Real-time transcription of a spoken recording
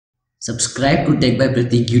Subscribe to Tech by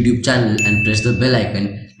Pratik YouTube channel and press the bell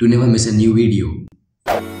icon to never miss a new video.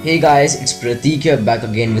 Hey guys, it's Pratik here back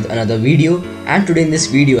again with another video, and today in this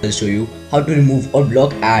video I'll show you how to remove or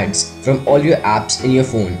block ads from all your apps in your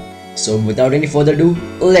phone. So without any further ado,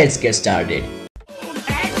 let's get started.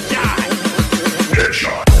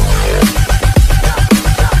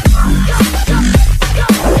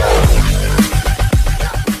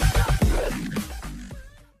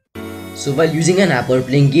 So while using an app or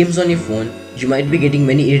playing games on your phone, you might be getting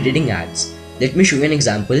many irritating ads. Let me show you an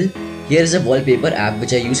example. Here is a wallpaper app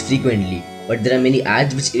which I use frequently, but there are many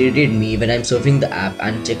ads which irritate me when I'm surfing the app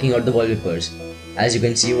and checking out the wallpapers, as you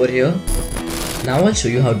can see over here. Now I'll show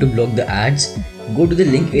you how to block the ads. Go to the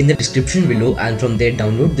link in the description below and from there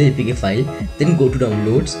download the APK file, then go to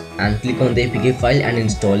downloads and click on the APK file and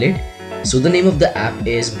install it. So the name of the app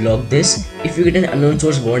is Block This. If you get an unknown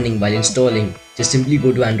source warning while installing, just simply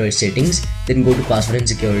go to Android settings, then go to password and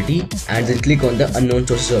security and then click on the unknown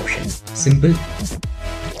sources option. Simple.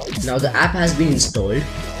 Now the app has been installed,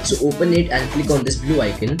 so open it and click on this blue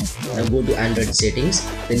icon. Now go to Android settings,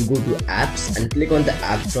 then go to apps and click on the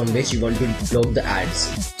app from which you want to block the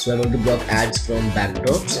ads. So I want to block ads from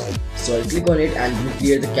backdrops, so I'll click on it and will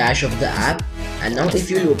clear the cache of the app. And now if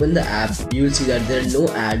you will open the app, you will see that there are no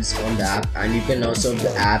ads on the app and you can now surf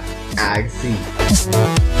the app ad free.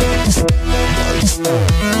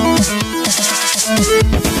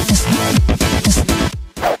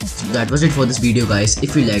 So that was it for this video guys.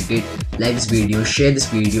 If you liked it, like this video, share this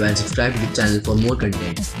video and subscribe to the channel for more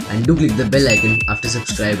content. And do click the bell icon after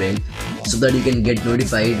subscribing so that you can get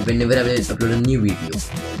notified whenever I will upload a new video.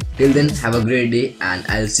 Till then, have a great day and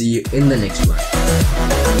I'll see you in the next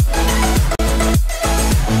one.